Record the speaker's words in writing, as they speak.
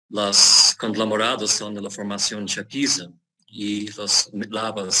los conglomerados son de la formación chaquiza y los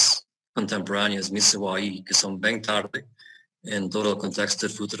lavas contemporáneas Misuaí, que son bien tarde en todo el contexto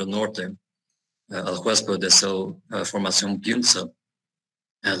del Fruta del Norte, al huésped de su formación Piunza,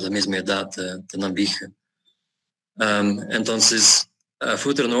 a la misma edad de Nambija. Entonces,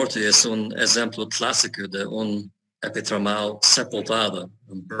 Fruta del Norte es un ejemplo clásico de un epitramal sepultado,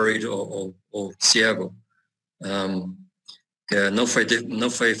 buried o ciego, que no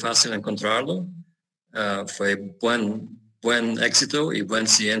fue fácil encontrarlo. Fue buen éxito y buena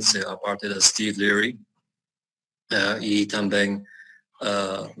ciencia aparte de Steve Leary y también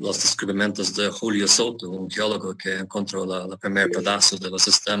los descubrimientos de Julio Soto, un geólogo que encontró la primer pedazo del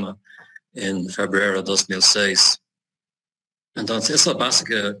sistema en febrero de 2006. Entonces, es la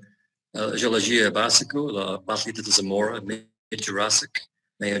básica, geología básica, la basalita de Zamora, medio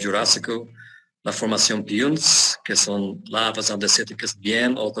jurásico, la formación Piunz, que son lavas andesíticas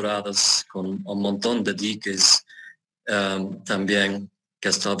bien alteradas con un montón de diques, también que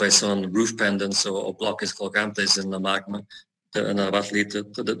tal vez son roof pendants o bloques colgantes en la magma, en la basalita.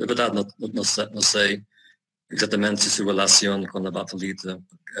 De verdad no sé exactamente su relación con la basalita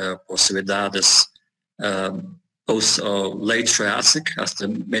por sus edades post o late Triassic hasta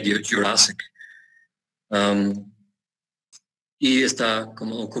medio Jurásico. Y está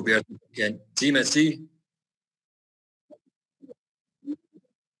como cubierto. Dime, sí.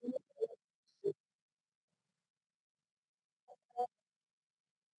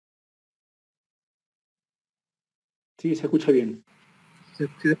 Sí, se escucha bien.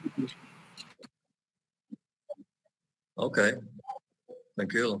 Ok,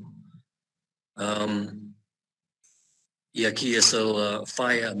 tranquilo. Y aquí es el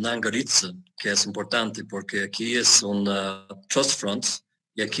falla Nangaritza, que es importante porque aquí es un trust front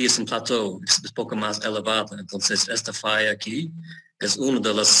y aquí es un plateau, es poco más elevado. Entonces, esta falla aquí es una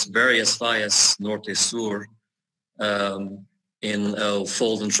de las varias fallas norte-sur en el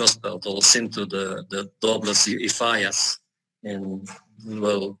fold and trust belt, o el cinto de dobles y fallas en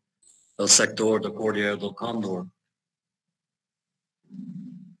el sector de Cordillera del Cóndor.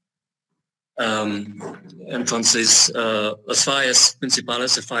 Entonces, las fallas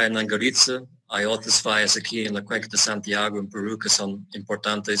principales, la falla Nangaritza, hay otras fallas aquí en la cuenca de Santiago, en Perú, que son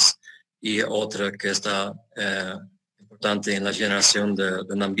importantes, y otra que está importante en la generación de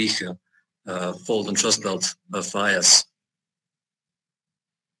Nambija, fold and trust belt fallas.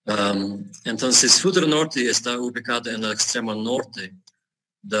 Entonces, Fruta del Norte está ubicada en el extremo norte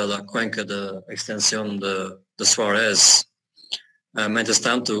de la cuenca de extensión de Suárez. Mientras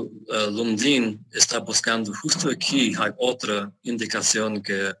tanto, Lundin está buscando justo aquí, hay otra indicación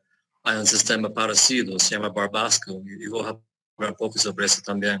que hay un sistema parecido, se llama Barbasco, y voy a hablar un poco sobre eso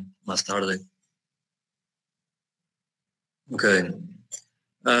también más tarde. Ok.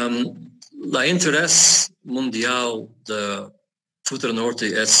 El interés mundial de Fruta del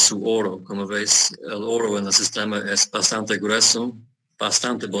Norte es su oro. Como ves, el oro en el sistema es bastante grueso,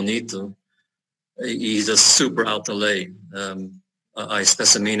 bastante bonito y de súper alta ley. Hay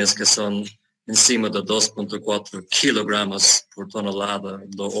especímenes que son encima de 2.4 kilogramos por tonelada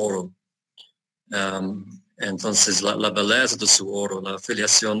de oro. Entonces, la belleza de su oro, la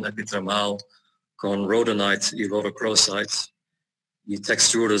afiliación epitramal con rhodonite y rhodochrosite y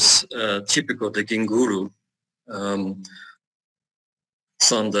texturas típicas de Ginguru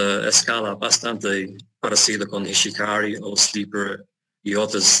son de escala bastante parecida con Ishikari o Sleeper y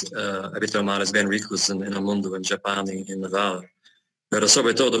otros epitramales bien ricos en el mundo, en Japón y en Nevada. Pero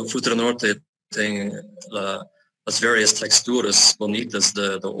sobre todo, Fruta del Norte tiene las varias texturas bonitas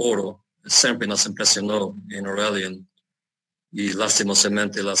de oro. Siempre nos impresionó en Aurelian. Y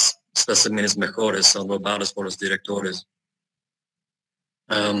lastimosamente los especímenes mejores son robados por los directores.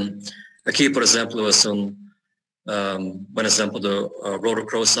 Aquí, por ejemplo, es un buen ejemplo de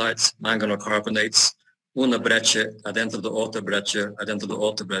rhodochrosites, manganocarbonates, una brecha adentro de otra brecha, adentro de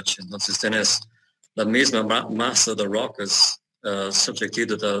otra brecha. Entonces tienes la misma masa de rocas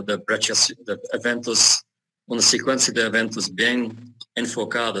subjetivo de brechas, de eventos, una secuencia de eventos bien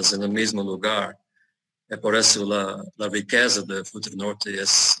enfocadas en el mismo lugar. Y por eso la riqueza de Fruta del Norte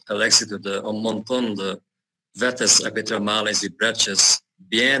es el éxito de un montón de vetas epitramales y brechas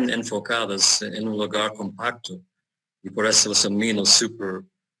bien enfocadas en un lugar compacto. Y por eso los minos súper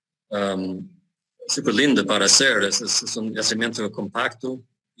lindo para hacer. Es un yacimiento compacto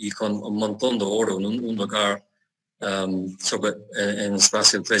y con un montón de oro en un lugar en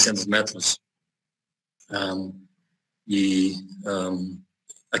espacio de 300 metros.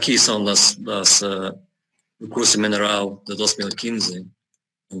 Aquí son los recursos minerales de 2015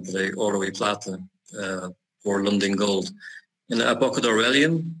 entre oro y plata por Lundin Gold. En la época de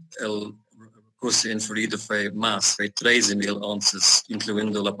Aurelian, el recurso inferido fue 13.000 onzas,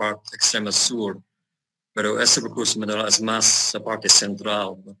 incluyendo la parte extrema sur. Pero ese recurso mineral es más la parte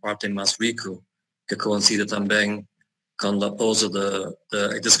central, la parte más rico, que coincide también con la pozo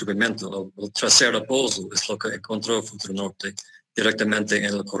de descubrimiento. El tercer pozo es lo que encontró Fruta del Norte directamente en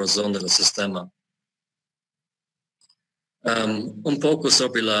el corazón del sistema. Un poco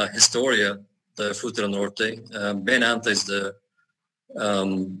sobre la historia de Fruta del Norte. Bien antes de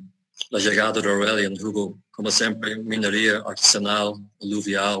la llegada de Aurelian, hubo, como siempre, minería artesanal,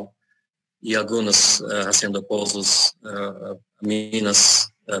 aluvial, y algunos haciendo pozos,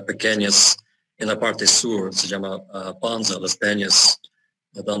 minas pequeñas en la parte sur, se llama Panza, las Peñas,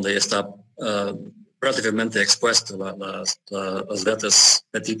 donde está prácticamente expuesto las vetas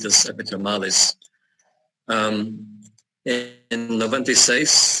petitas epitermales. En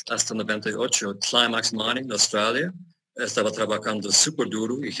 96 hasta 98, Climax Mining de Australia estaba trabajando súper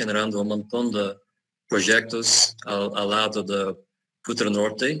duro y generando un montón de proyectos al lado de Fruta del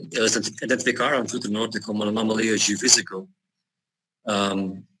Norte. Ellos identificaron Fruta del Norte como una anomalía geofísica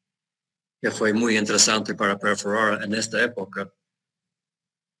que fue muy interesante para perforar en esta época.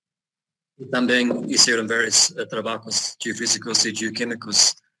 Y también hicieron varios trabajos geofísicos y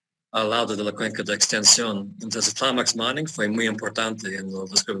geoquímicos al lado de la cuenca de extensión. Entonces, Climax Mining fue muy importante en el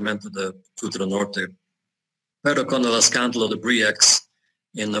descubrimiento de Fruta del Norte. Pero con el escándalo de Bre-X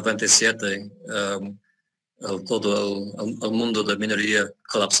en 97, todo el mundo de minería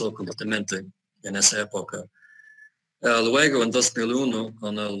colapsó completamente en esa época. Luego, en 2001,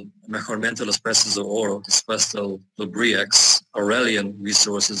 con el mejoramiento de los precios de oro, después del Bre-X, Aurelian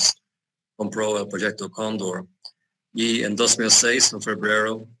Resources compró el proyecto Condor. Y en 2006, en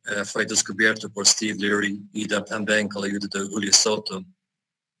febrero, fue descubierto por Steve Leary y también con la ayuda de Julio Soto.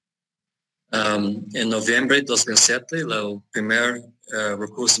 En noviembre de 2007, el primer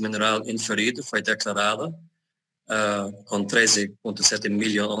recurso mineral inferido fue declarado con 13.7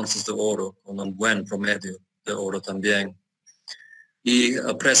 millones de onzas de oro, con un buen promedio de oro también. Y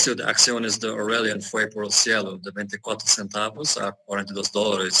el precio de acciones de Aurelian fue por el cielo, de 24 centavos a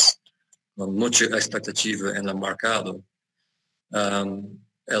 $42, con mucha expectativa en el mercado.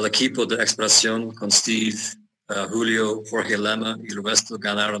 El equipo de exploración con Steve, Julio, Jorge Lema y el resto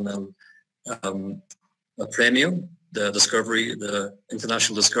ganaron el premio de Discovery, the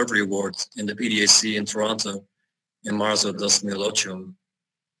International Discovery Award en the PDAC en Toronto en marzo de 2008.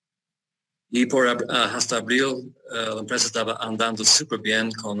 Y hasta abril la empresa estaba andando súper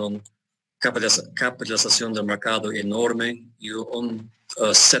bien con una capitalización del mercado enorme y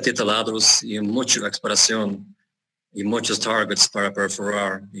 7 taladros y mucha exploración y muchos targets para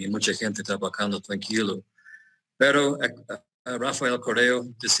perforar y mucha gente trabajando tranquilo. Pero Rafael Correa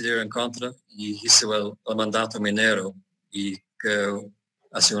decidió en contra y hizo el mandato minero y que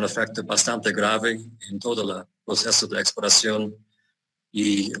hace un efecto bastante grave en todo el proceso de exploración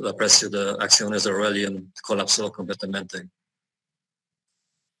y el precio de acciones de Aurelian colapsó completamente.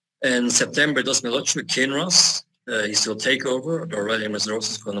 En septiembre de 2008, Kinross hizo el takeover de Aurelian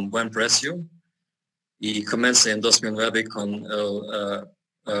Resources con un buen precio y comencé en 2009 con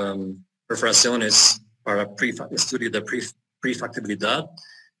perforaciones para estudio de prefactibilidad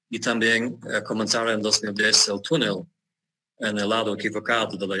y también comenzaron en 2010 el túnel en el lado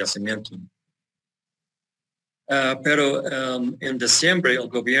equivocado del yacimiento. Pero en diciembre el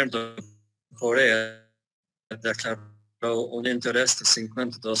gobierno de Corea declaró un interés de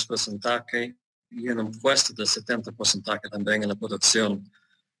 52% y un impuesto de 70% también en la producción.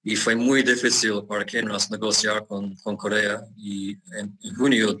 Y fue muy difícil para Kinross negociar con Corea y en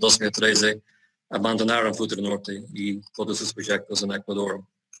junio de 2013 abandonaron Fruta del Norte y todos sus proyectos en Ecuador.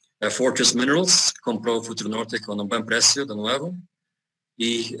 Fortress Minerals compró Fruta del Norte con un buen precio de nuevo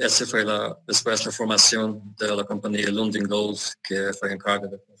y esa fue después la formación de la compañía Lundin Gold que fue encargada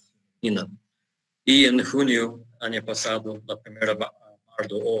de China. Y en junio año pasado la primera barra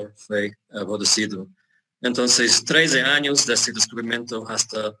de oro fue producido. Entonces 13 años desde el descubrimiento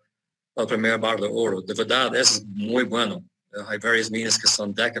hasta la primera barra de oro. De verdad es muy bueno. Hay varias minas que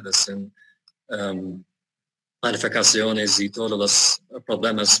son décadas en planificaciones y todos los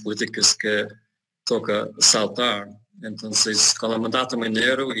problemas políticos que toca saltar. Entonces, con el mandato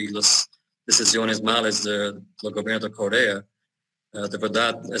minero y las decisiones malas del gobierno de Corea, de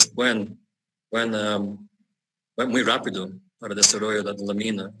verdad es muy rápido para el desarrollo de la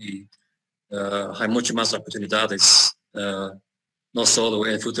mina y hay muchas más oportunidades, no solo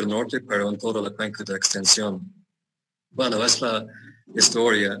en Fruta del Norte, pero en toda la cuenca de extensión. Bueno, es la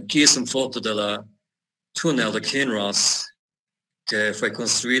historia. Aquí es una foto de la túnel de Kinross que fue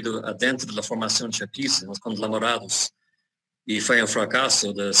construido adentro de la formación chapiza, los conglomerados. y fue un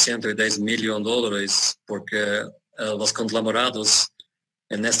fracaso de $110 millones porque los conglomerados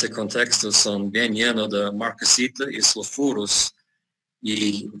en este contexto son bien llenos de marcasita y sulfuros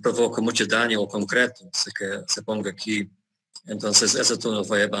y provoca mucho daño al concreto, así que se ponga aquí. Entonces ese túnel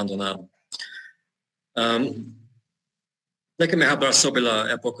fue abandonado. Déjame hablar sobre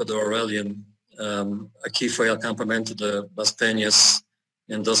la época de Aurelian. Aquí fue el campamento de las Peñas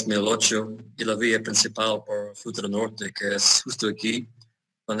en 2008 y la vía principal por Fruta del Norte, que es justo aquí,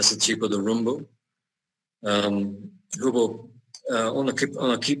 con ese tipo de rumbo. Hubo un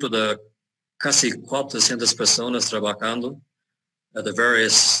equipo de casi 400 personas trabajando de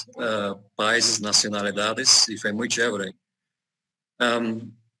varios países, nacionalidades, y fue muy chévere.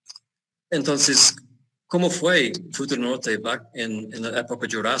 Entonces, ¿cómo fue Fruta del Norte en la época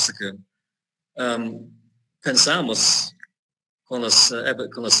jurásica? Pensamos con las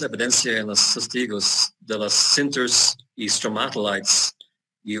evidencias en los testigos de las sinters y stromatolites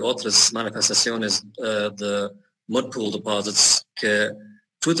y otras manifestaciones de mud pool deposits, que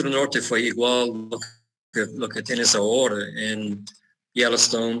Fruta del Norte fue igual lo que tienes ahora en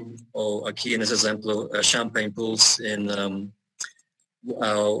Yellowstone o aquí en ese ejemplo Champagne Pools en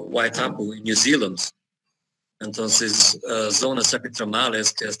Waitapu, en New Zealand. Entonces, zonas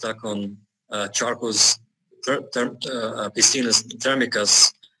epitermales que está con charcos, piscinas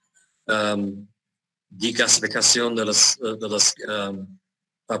térmicas, digasificación de los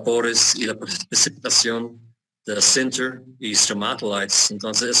vapores y la precipitación de sinter y stromatolites.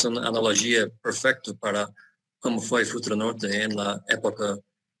 Entonces, es una analogía perfecta para cómo fue Fruta del Norte en la época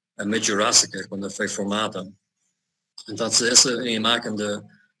mid-jurásica, cuando fue formada. Entonces, esa es una imagen de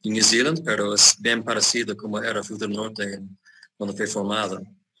New Zealand, pero es bien parecido como era Fruta del Norte cuando fue formada.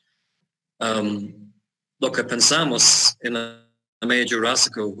 Lo que pensamos en la media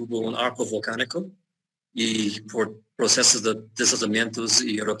jurásica hubo un arco volcánico y por procesos de deslizamientos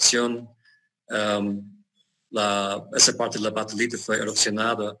y erupción, esa parte de la batolita fue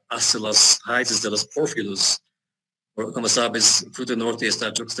erupcionada hacia las raíces de los pórfidos. Como sabes, Fruta del Norte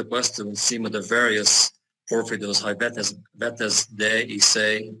está juxtapuesto encima de varios pórfidos, hay vetas D y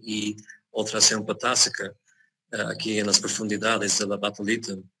C y ultracción potásica aquí en las profundidades de la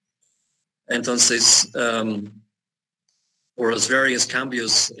batolita. Entonces, por los varios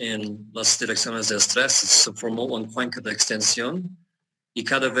cambios en las direcciones de estrés, se formó una cuenca de extensión y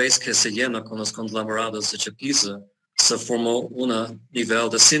cada vez que se llena con los conglomerados de chapiza, se formó un nivel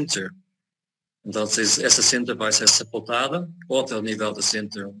de sinter. Entonces, esa sinter va a ser sepultada, otro nivel de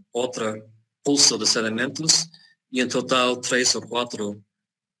sinter, otro pulso de sedimentos y en total 3 o 4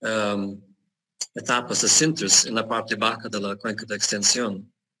 etapas de sinters en la parte baja de la cuenca de extensión.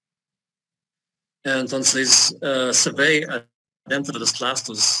 Entonces, se ve dentro de los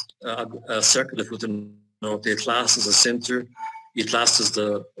clastos cerca de Fruta del Norte, clastos de sinter y clastos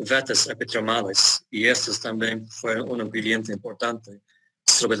de vetas epitermales. Y estos también fueron un ingrediente importante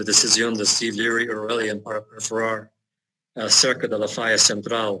sobre la decisión de Steve Leary y Aurelian para perforar cerca de la falla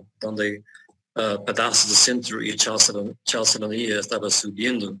central, donde pedazos de sinter y chalcedonía estaban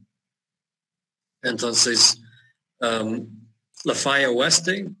subiendo. Entonces, la falla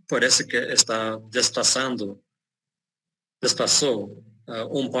oeste parece que está desplazó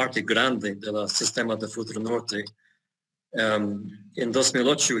un parte grande del sistema de Fruta del Norte. En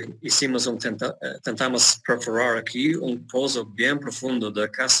 2008 tentamos perforar aquí un pozo bien profundo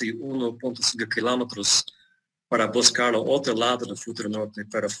de casi 1.5 kilómetros para buscar al otro lado de Fruta del Norte,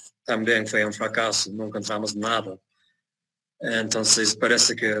 pero también fue un fracaso, no encontramos nada. Entonces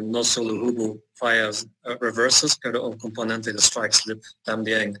parece que no solo hubo fallas reversas, pero un componente de strike slip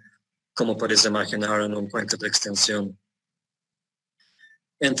también, como puedes imaginar en un cuenco de extensión.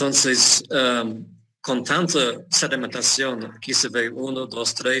 Entonces, con tanta sedimentación, aquí se ve 1,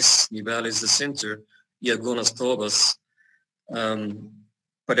 2, 3 niveles de sinter y algunas tobas.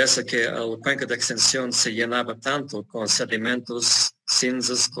 Parece que el cuenco de extensión se llenaba tanto con sedimentos,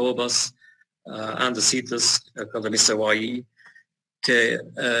 cinzas, tobas, andesitas, con la Misawaí, que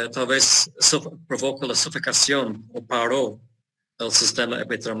tal vez provocó la sufocación o paró el sistema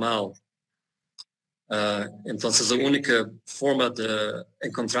epitermal. Entonces la única forma de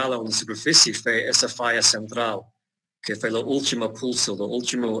encontrarla en la superficie fue esa falla central, que fue el último pulso, el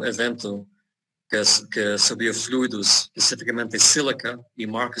último evento que subió fluidos, específicamente sílica y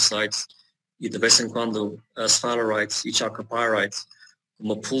marcasites, y de vez en cuando sphalerite y chalcopyrite,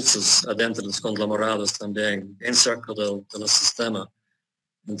 como pulsos adentro de los conglomerados también, en cerca del sistema.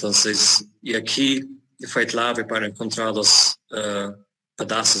 Entonces, y aquí fue clave para encontrar los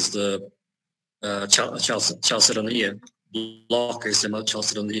pedazos de chalcedonía, bloques de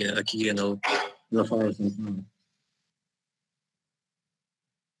chalcedonía aquí en la falla central.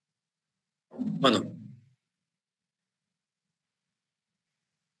 Bueno,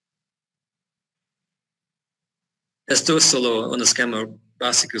 esto es solo un esquema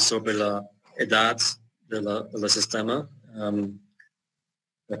básico sobre la edad del sistema.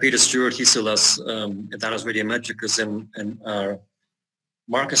 Peter Stewart hizo las edades radiométricas en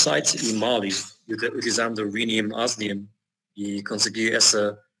marcasites y Mali, utilizando rhenium-osmium, y conseguí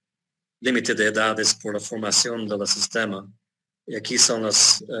ese límite de edades por la formación del sistema. Y aquí son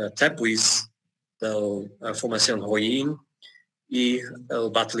los tepuis de la formación Hoyin y el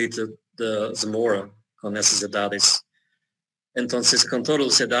batolito de Zamora con esas edades. Entonces, con todas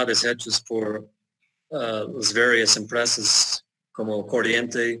las edades hechas por las varias empresas como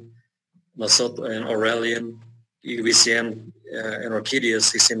Corriente, nosotros en Aurelian y Lucien en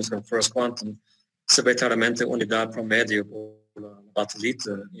Orquídeas hicimos con First Quantum, se ve claramente unidad promedio por la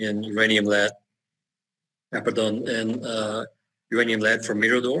batolita en uranium lead, en uranium lead for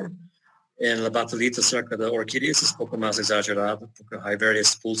Mirador. En la batolita cerca de Orquídeas es un poco más exagerado porque hay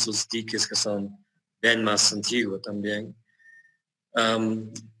varios pulsos diques que son bien más antiguos también.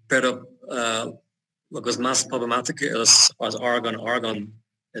 Pero lo que es más problemático es las argon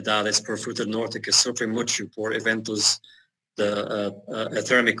edades por Fruta del Norte que sufren mucho por eventos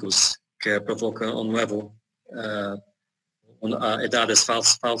térmicos que provocan un nuevo edades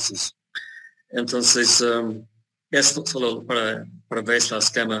falsas. Entonces, esto solo para ver el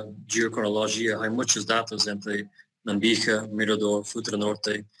esquema geocronología, hay muchos datos entre Nambija, Mirador, Fruta del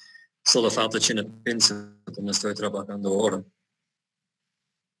Norte, solo falta China Pinza, donde estoy trabajando ahora.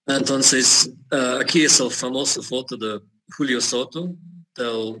 Entonces, aquí es el famoso foto de Julio Soto,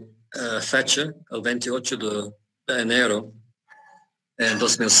 del fecha, el 28 de enero en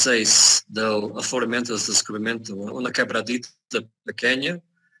 2006, del afloramiento del descubrimiento, una quebradita pequeña.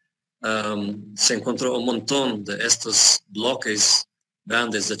 Se encontró un montón de estos bloques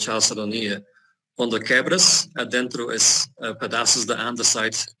grandes de chalcedonía. Cuando quebras, adentro es pedazos de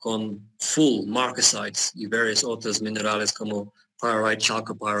andesite con full marcasites y varios otros minerales como pyrite,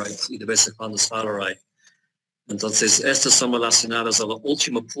 chalcopyrite y de vez en cuando sphalerite. Entonces, estos son relacionados al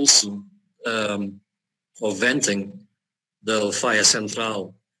último pulso o venting del falla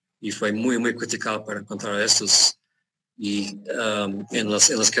central y fue muy, muy criticado para encontrar estos y en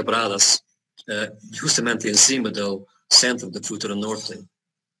las quebradas, justamente encima del centro de Fruta del Norte.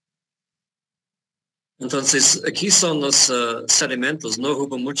 Entonces, aquí son los sedimentos. No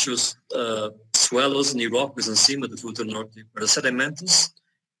hubo muchos suelos ni rocas encima de Fruta del Norte, pero sedimentos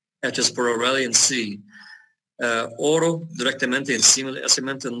hechos por Aurelian Sea. Oro directamente encima de ese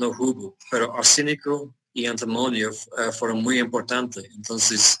sedimento no hubo, pero arsénico y antimonio fueron muy importantes.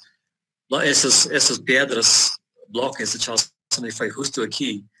 Entonces, esas piedras, bloques de chalcedonía fue justo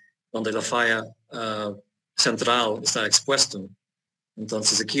aquí, donde la falla central está expuesto.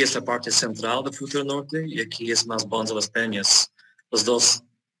 Entonces aquí es la parte central de Fruta del Norte y aquí es más Bonza las Peñas. Los dos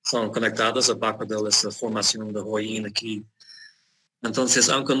son conectados abajo de esa formación de Hoyin aquí. Entonces,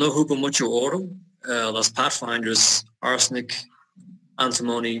 aunque no hubo mucho oro, los pathfinders, arsenic,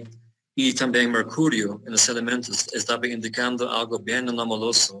 antimony y también mercurio en los elementos estaban indicando algo bien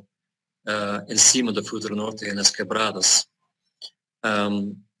anomaloso encima de Fruta del Norte en las quebradas.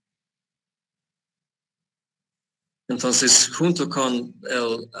 Entonces, junto con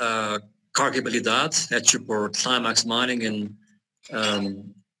el cargabilidad hecho por Climax Mining en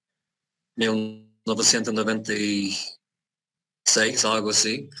 1996, algo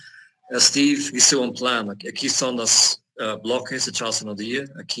así, Steve hizo un plan. Aquí son los bloques de chalcedonía,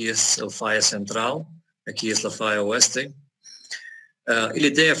 aquí es el falla central, aquí es la falla oeste. Y la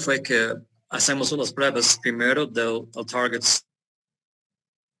idea fue que hacemos unas pruebas primero del targets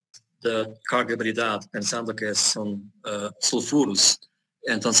de cargabilidad, pensando que son sulfuros.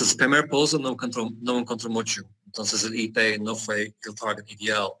 Entonces, el primer pozo no encontró mucho. Entonces, el IP no fue el target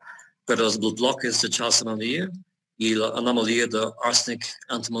ideal. Pero los bloques de chalcedonía y la anomalía de arsenic,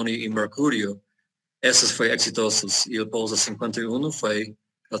 antimonio y mercurio, esos fueron exitosos. Y el pozo 51 fue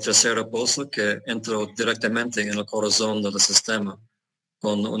el tercer pozo que entró directamente en el corazón del sistema,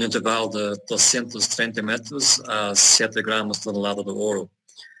 con un intervalo de 230 metros a 7 gramos tonelada de oro.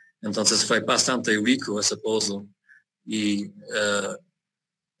 Entonces fue bastante rico ese pozo y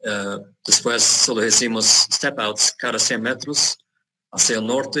después solo hicimos step outs cada 100 metros hacia el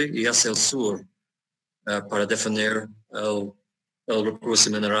norte y hacia el sur para definir el recurso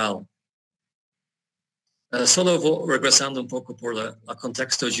mineral. Solo regresando un poco por el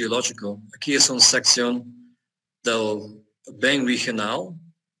contexto geológico, aquí es una sección del bien regional,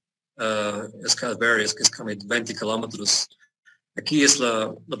 es que es como 20 kilómetros. Aquí es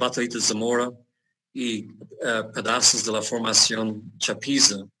la batolita de Zamora y pedazos de la formación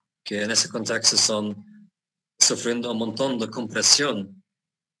Chapiza que en ese contexto son sufriendo un montón de compresión.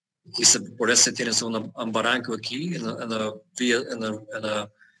 Y por eso tienes un barranco aquí en la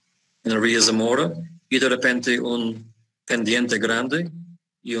río Zamora y de repente un pendiente grande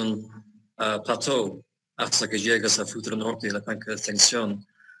y un plateau hasta que llegas a Fruta del Norte y la cuenca de extensión.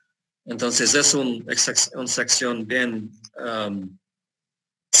 Entonces es una sección bien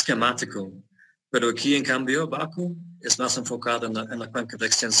esquemático, pero aquí en cambio abajo es más enfocado en la cuenca de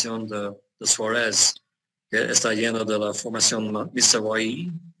extensión de Suárez, que está lleno de la formación Misawaí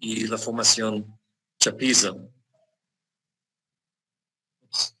y la formación Chapiza.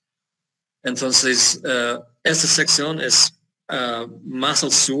 Entonces, esta sección es más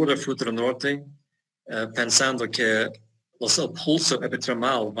al sur de Fruta del Norte, pensando que el pulso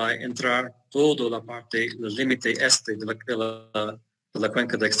epidromal va a entrar toda la parte, el límite este de la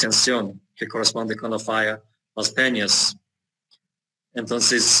cuenca de extensión, que corresponde con la falla Las Peñas.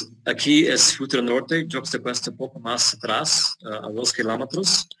 Entonces, aquí es Fruta del Norte, juxtapuesto un poco más atrás, a 2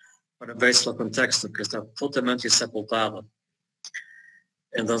 kilómetros, para ver el contexto, que está totalmente sepultado.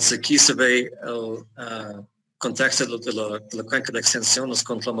 Entonces, aquí se ve el contexto de la cuenca de extensión, los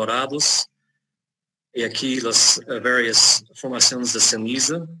conglomerados, y aquí las varias formaciones de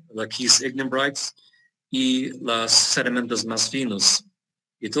ceniza, aquí es ignimbrites, y los sedimentos más finos.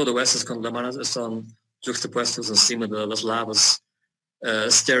 Y todos esos conglomerados están juxtapuestos encima de las lavas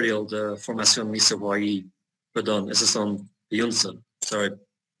estéril de formación Misawaí. Perdón, esos son Yunza. Sorry,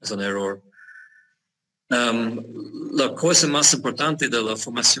 es un error. La cosa más importante de la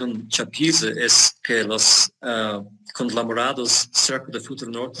formación Chapiza es que los conglomerados cerca de Fruta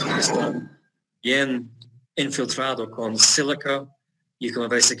del Norte están bien infiltrados con sílica y, como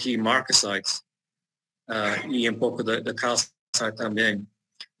veis aquí, marcasites y un poco de calcite también.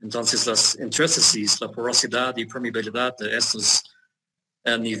 Entonces, las interstices, la porosidad y permeabilidad de estos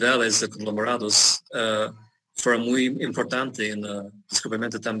niveles de conglomerados fueron muy importantes en el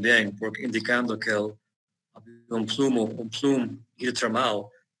descubrimiento también, porque indicando que un plume hidrotermal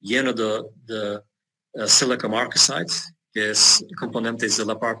lleno de silica marcasite, que es componentes de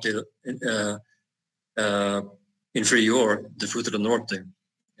la parte inferior de Fruta del Norte.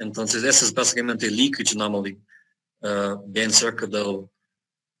 Entonces, ese es básicamente leakage anomaly, bien cerca del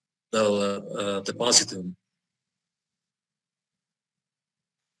depósito.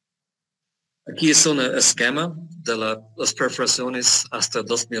 Aquí es un esquema de las perforaciones hasta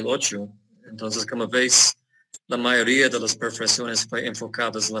 2008. Entonces, como veis, la mayoría de las perforaciones fue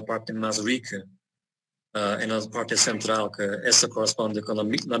enfocadas en la parte más rica, en la parte central, que eso corresponde con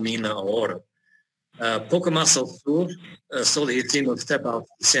la mina ahora. Poco más al sur, solo hicimos step out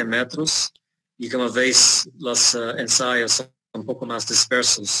de 100 metros, y como veis, los ensayos son un poco más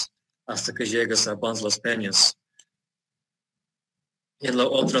dispersos hasta que llegas a Las Peñas. En el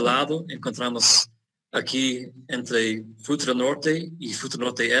otro lado encontramos aquí entre Fruta del Norte y Fruta del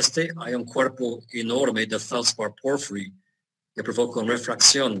Norte Este hay un cuerpo enorme de feldspar porphyry que provoca una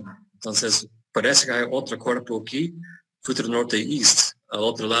refracción. Entonces parece que hay otro cuerpo aquí, Fruta del Norte East, al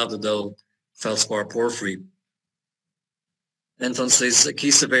otro lado del feldspar porphyry. Entonces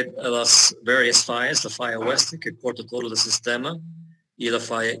aquí se ven las varias fallas, la falla oeste que corta todo el sistema y la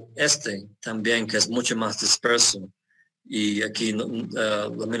falla este también que es mucho más disperso. Y aquí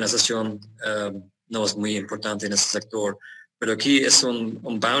la mineración no es muy importante en este sector, pero aquí es un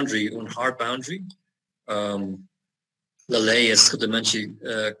boundary, un hard boundary. La ley es justamente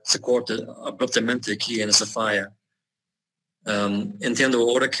se corta abruptamente aquí en esa falla. Entiendo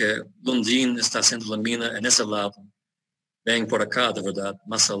ahora que Lundin está haciendo la mina en ese lado. Ven por acá, de verdad,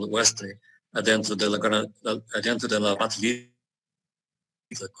 más al oeste, adentro de la batería,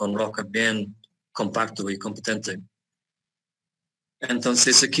 con roca bien compacto y competente.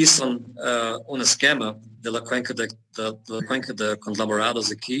 Entonces aquí son un esquema de la cuenca de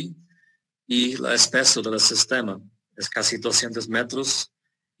conglomerados aquí y la espesor del sistema. Es casi 200 metros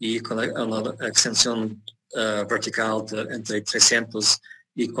y con una extensión vertical de entre 300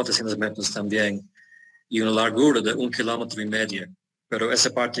 y 400 metros también y una largura de 1,5 kilómetros. Pero esa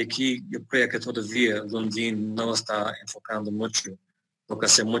parte aquí yo creo que todavía Lundin no está enfocando mucho, porque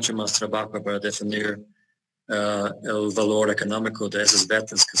hace mucho más trabajo para definir el valor económico de esas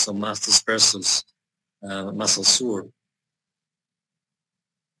vetas que son más dispersos, más al sur.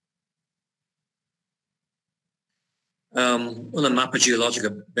 Una mapa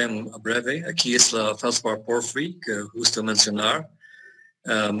geológica bien breve. Aquí es la feldspar porphyry que justo mencionar.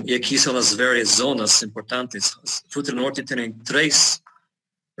 Y aquí son las varias zonas importantes. Fruta del Norte tiene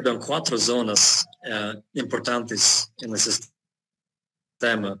 4 zonas importantes en el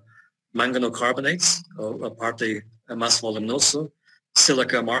sistema. Manganocarbonates, la parte más voluminosa,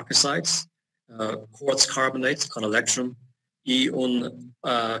 silica marcasites, quartz carbonate con electron y un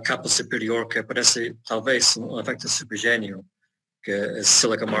capa superior que parece tal vez un efecto supergenio, que es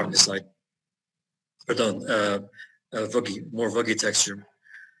silica marcasite. Perdón, more vuggy texture.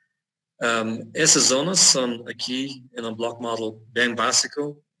 Esas zonas son aquí en un block model bien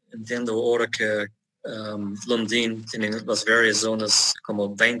básico. Entiendo ahora que Lundin tiene las varias zonas,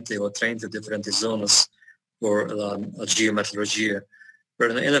 como 20 o 30 diferentes zonas por la geometrología.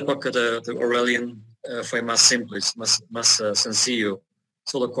 Pero en la época de Aurelian fue más simple, más sencillo.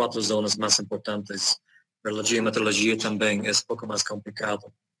 Solo 4 zonas más importantes. Pero la geometrología también es un poco más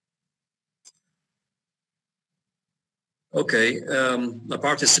complicado. Ok, la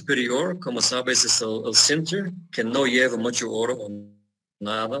parte superior, como sabes, es el sinter, que no lleva mucho oro o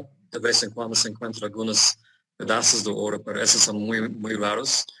nada. De vez en cuando se encuentran algunos pedazos de oro, pero esos son muy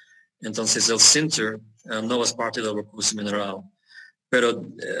raros. Entonces el sinter no es parte del recurso mineral. Pero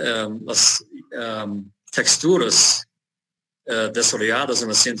las texturas desarrolladas en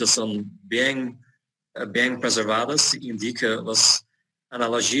el sinter son bien preservadas, indica las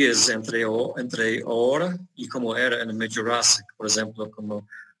analogías entre ahora y como era en el Medio Jurásico, por ejemplo, como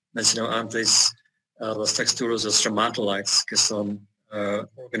mencioné antes, las texturas de stromatolites, que son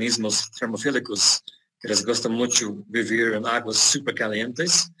organismos termofílicos que les gusta mucho vivir en aguas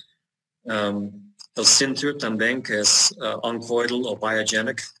supercalientes. El sinter también, que es oncoidal o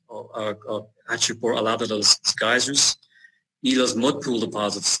biogenic, hecho por al lado de los geysers. Y los mud pool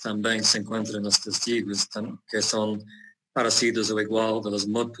deposits también se encuentran en los testigos, que son parecidos o igual de los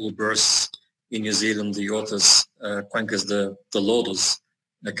mud pool bursts en New Zealand y otras cuencas de lodos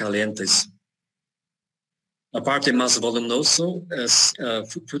calientes. La parte más voluminosa es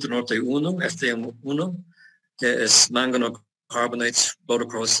Fruta del Norte 1, FDM1, que es manganocarbonates,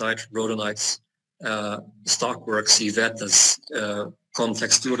 rhodochrosite, rhodonites, stockworks y vetas con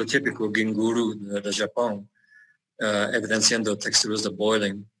textura típica ginguru de Japón. Evidenciando texturas de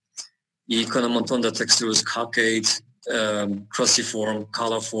boiling y con un montón de texturas calcate, cruciform,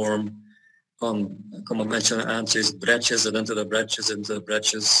 colorform, como mencioné antes, brechas dentro de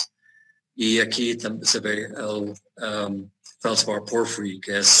brechas, y aquí se ve el feldspar porphyry,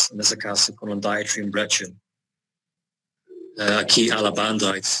 que es en ese caso con un diatreme brecha. Aquí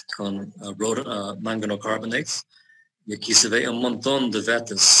alabandite con manganocarbonates, y aquí se ve un montón de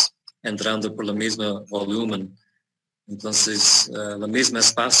vetas entrando por el mismo volumen. Entonces, el mismo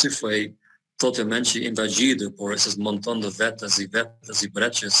espacio fue totalmente invadido por esos montón de vetas y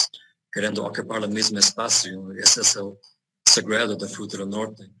brechas queriendo ocupar el mismo espacio. Ese es el segredo de Fruta del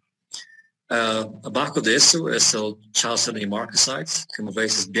Norte. Abajo de eso es el chalcedony marcasite, que como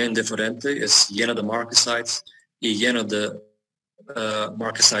veis es bien diferente, es lleno de marcasites y lleno de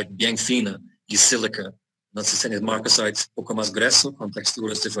marcasite bien fina y sílica. Entonces tiene marcasite un poco más grueso, con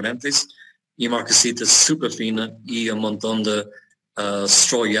texturas diferentes, y marcasita super fina y un montón de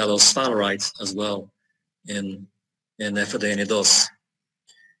straw yellow sphalerite as well en FDN2.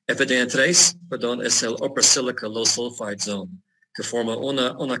 FDN3, perdón, es el upper silica low sulfide zone, que forma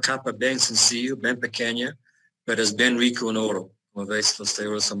una capa bien sencilla, bien pequeña, pero es bien rico en oro. Como veis, los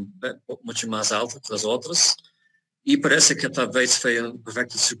teoros son mucho más altos que los otros. Y parece que tal vez fue un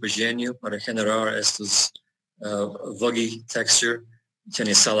perfecto supergenio para generar estos vuggy texture.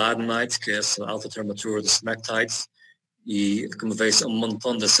 Tiene saladonite, que es la alta temperatura de smectite, y como veis un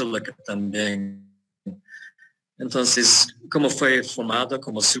montón de sílica también. Entonces, ¿cómo fue formada?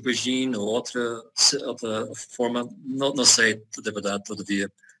 ¿Como supergene o otra forma? No sé de verdad todavía.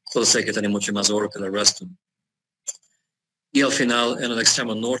 Solo sé que tiene mucho más oro que el resto. Y al final, en el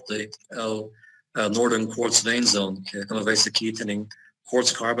extremo norte, el Northern Quartz Vein Zone, que como veis aquí tienen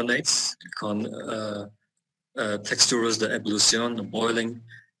quartz carbonates con texturas de ebullición, de boiling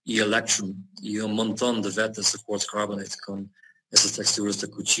y electron, y un montón de vetas de quartz carbonate con esas texturas de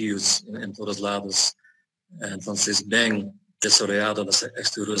cuchillos en todos lados. Entonces, bien desarrollado las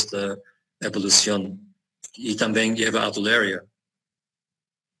texturas de evolución, y también lleva adularia.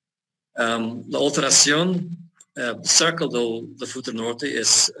 La alteración cerca del Fruta del Norte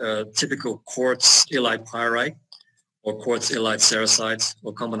es típico quartz illite pyrite o quartz illite cerussite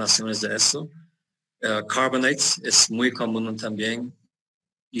o combinaciones de eso. Carbonates es muy común también,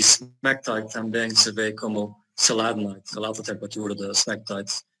 y smectite también se ve como saladonite, a la alta temperatura de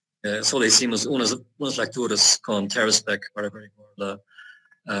smectite. Solo hicimos unas lecturas con TerraSpec para averiguar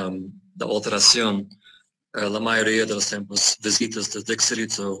la alteración. La mayoría de los tiempos, visitas de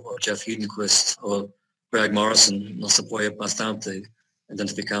Dixit o Jeff Hedenquist o Greg Morrison nos apoya bastante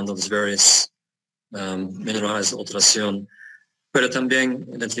identificando los varios minerales de alteración. Pero también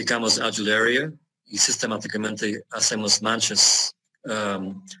identificamos adularia y sistemáticamente hacemos manchas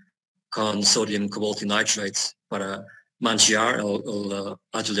con sodium cobalto nitrate para manchar la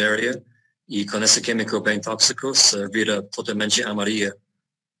adularia, y con ese químico bien tóxico se vira totalmente amarilla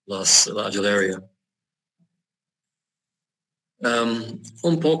la adularia.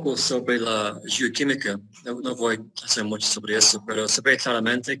 Un poco sobre la geoquímica, no voy a hacer mucho sobre eso, pero se ve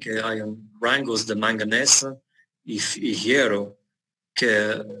claramente que hay rangos de manganeso y hierro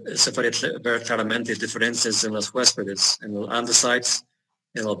que se puede ver claramente diferencias en los huéspedes, en los andesites,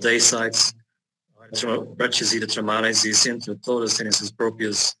 en los daysites, brechas hidrotermales y centro, todos tienen sus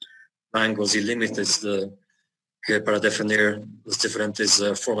propios rangos y límites que para definir las diferentes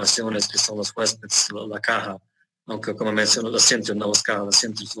formaciones que son los huéspedes, la caja. Aunque como mencioné, la centro no es caja, la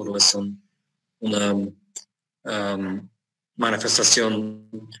centro solo es una manifestación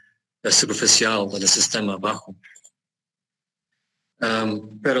superficial del sistema abajo.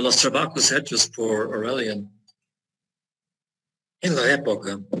 Pero los trabajos hechos por Aurelian en la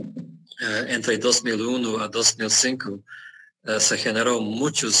época, entre 2001 a 2005, se generó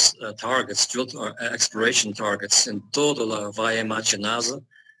muchos targets, exploration targets en toda la Valle Machinasa.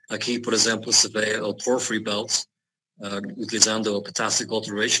 Aquí, por ejemplo, se ve el Porphyry Belt, utilizando el Potassic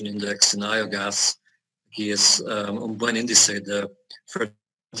Alteration Index en iogas. Aquí es un buen índice de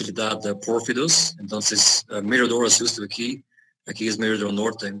fertilidad de pórfidos. Entonces, Mirador es justo aquí. Aquí es Mirador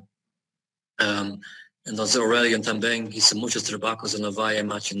Norte. Entonces, Aurelian también hizo muchos trabajos en la Valle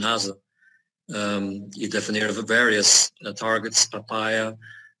Machinasa y definir varios targets, papaya,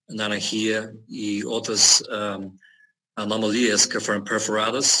 naranjilla y otras anomalías que fueron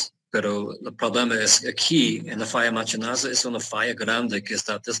perforadas. Pero el problema es que aquí en la falla Machinasa es una falla grande que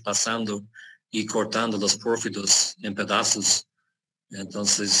está desplazando y cortando los pórfidos en pedazos.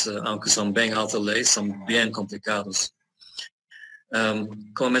 Entonces, aunque son bien alta ley, son bien complicados.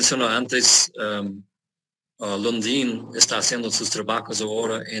 Como mencioné antes, Lundin está haciendo sus trabajos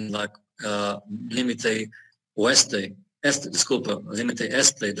ahora en la límite límite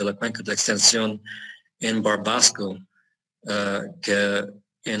este de la cuenca de extensión en Barbasco, que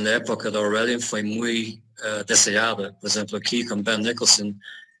en la época de Aurelian fue muy deseada. Por ejemplo, aquí con Ben Nicholson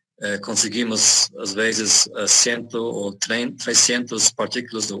conseguimos a veces 100 o 300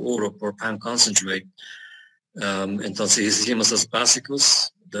 partículas de oro por pound concentrate. Entonces hicimos los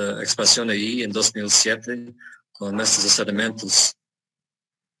básicos de expansión ahí en 2007 con nuestros sedimentos.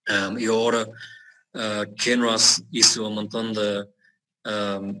 Y ahora Kinross hizo un montón de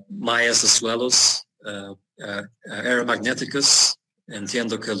mallas de suelos aeromagnéticos.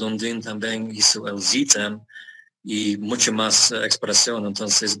 Entiendo que Lundin también hizo el ZTEM y mucha más exploración.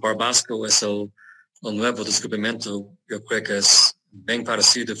 Entonces Barbasco es el nuevo descubrimiento. Yo creo que es bien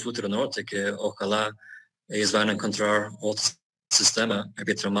parecido al Fruta del Norte, que ojalá ellos van a encontrar otro sistema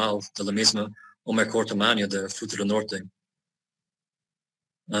epitermal de la misma o mejor tamaño de Fruta del Norte.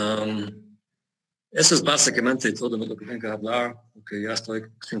 Eso es básicamente todo lo que tengo que hablar, porque ya estoy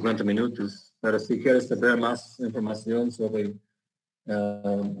 50 minutos. Pero si quieres saber más información sobre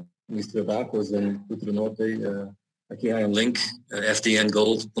mis trabajos en Fruta del Norte, aquí hay un link,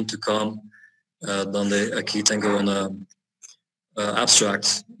 fdngold.com, donde aquí tengo una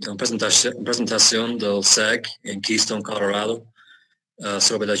abstract, una presentación del SEG en Keystone, Colorado,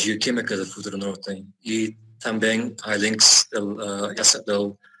 sobre la geoquímica del Fruta del Norte. Y también hay links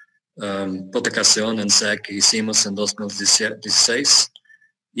del publicación en SEG que hicimos en 2016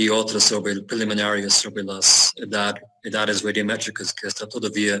 y otros sobre el preliminario sobre las edades radiométricas que está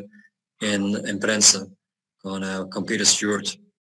todavía en prensa con Peter Stewart.